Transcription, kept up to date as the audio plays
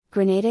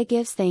Grenada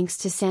gives thanks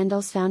to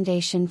Sandals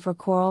Foundation for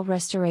coral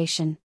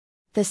restoration.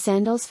 The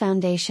Sandals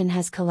Foundation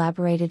has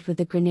collaborated with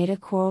the Grenada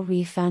Coral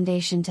Reef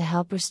Foundation to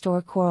help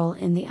restore coral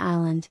in the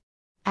island.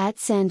 At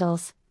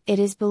Sandals, it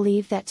is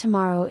believed that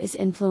tomorrow is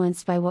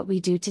influenced by what we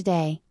do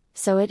today,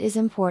 so it is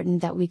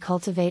important that we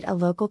cultivate a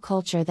local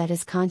culture that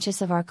is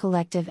conscious of our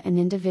collective and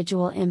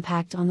individual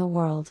impact on the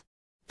world.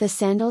 The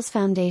Sandals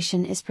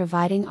Foundation is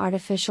providing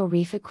artificial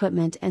reef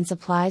equipment and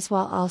supplies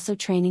while also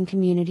training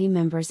community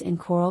members in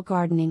coral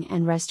gardening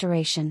and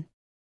restoration.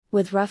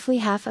 With roughly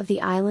half of the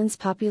island's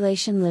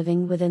population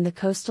living within the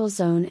coastal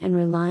zone and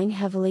relying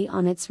heavily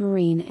on its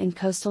marine and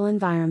coastal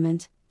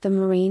environment, the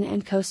marine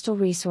and coastal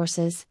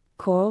resources,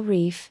 coral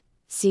reef,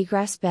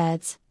 seagrass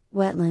beds,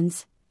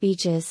 wetlands,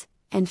 beaches,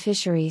 and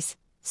fisheries,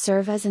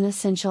 serve as an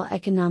essential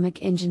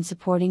economic engine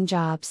supporting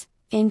jobs,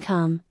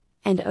 income,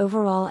 and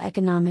overall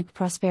economic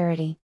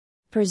prosperity.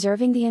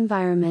 Preserving the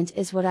environment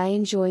is what I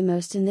enjoy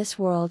most in this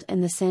world,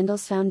 and the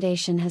Sandals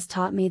Foundation has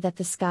taught me that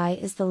the sky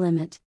is the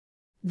limit.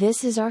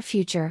 This is our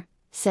future,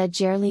 said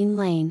Geraldine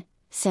Lane,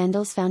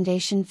 Sandals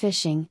Foundation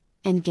fishing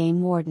and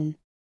game warden.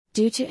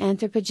 Due to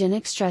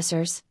anthropogenic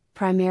stressors,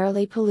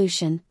 primarily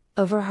pollution,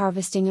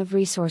 overharvesting of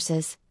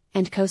resources,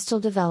 and coastal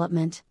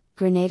development,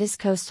 Grenada's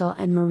coastal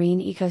and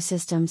marine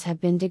ecosystems have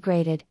been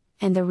degraded,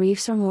 and the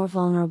reefs are more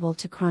vulnerable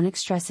to chronic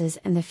stresses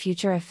and the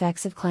future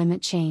effects of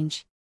climate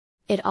change.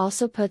 It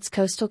also puts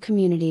coastal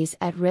communities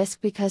at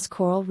risk because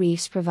coral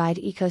reefs provide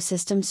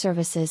ecosystem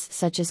services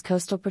such as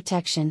coastal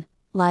protection,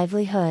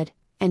 livelihood,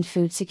 and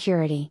food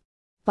security.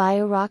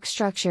 Biorock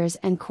structures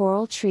and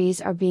coral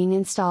trees are being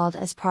installed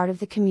as part of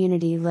the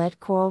community-led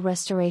coral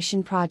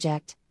restoration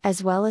project,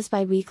 as well as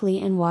bi-weekly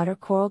in-water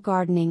coral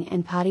gardening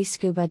and potty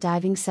scuba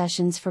diving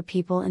sessions for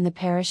people in the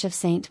parish of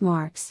St.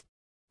 Mark's.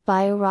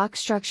 Biorock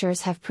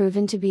structures have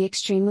proven to be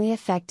extremely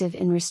effective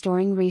in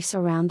restoring reefs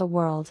around the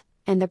world,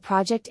 and the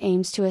project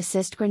aims to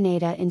assist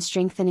Grenada in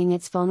strengthening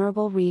its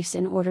vulnerable reefs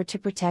in order to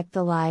protect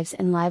the lives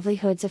and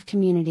livelihoods of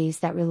communities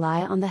that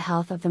rely on the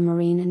health of the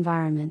marine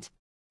environment.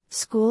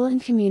 School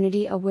and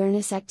community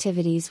awareness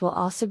activities will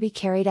also be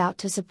carried out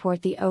to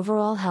support the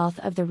overall health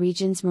of the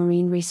region's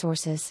marine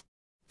resources.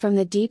 From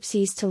the deep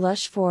seas to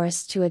lush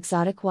forests to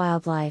exotic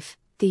wildlife,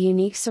 the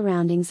unique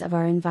surroundings of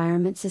our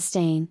environment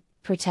sustain,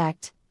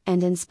 protect,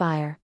 and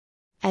inspire.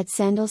 At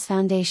Sandals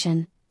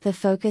Foundation, the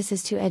focus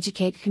is to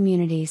educate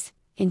communities,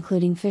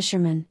 including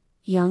fishermen,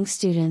 young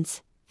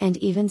students, and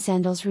even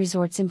Sandals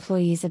Resorts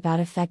employees about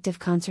effective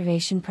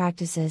conservation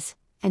practices,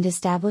 and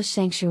establish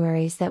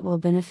sanctuaries that will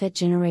benefit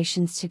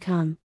generations to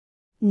come.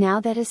 Now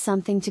that is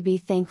something to be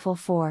thankful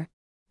for.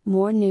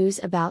 More news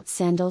about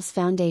Sandals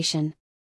Foundation.